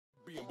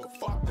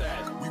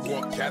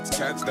want cats,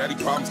 daddy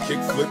problems,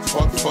 kick flip,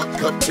 fuck,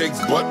 cupcakes,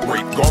 butt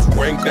rape, golf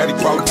rank, daddy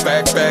problems,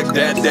 fag,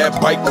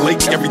 dad, bike,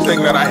 lake,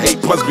 everything that I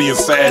hate, plus being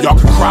sad. Y'all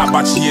can cry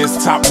about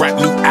years, top rap,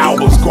 new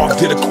albums, go off,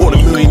 get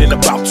 $250,000 in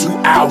about 2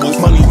 hours.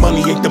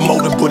 Money ain't the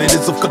motive, but it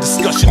is up for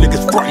discussion.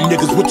 Niggas frontin'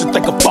 niggas, what you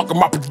think of fucking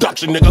my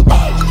production, nigga?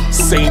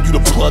 Saying you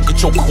the plug,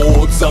 get your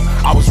cords up.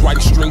 I was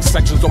writing string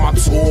sections on my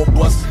tour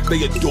bus.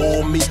 They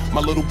adore me.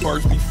 My little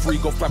birds be free,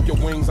 go flap your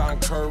wings, I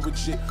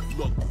encourage it.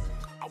 Look.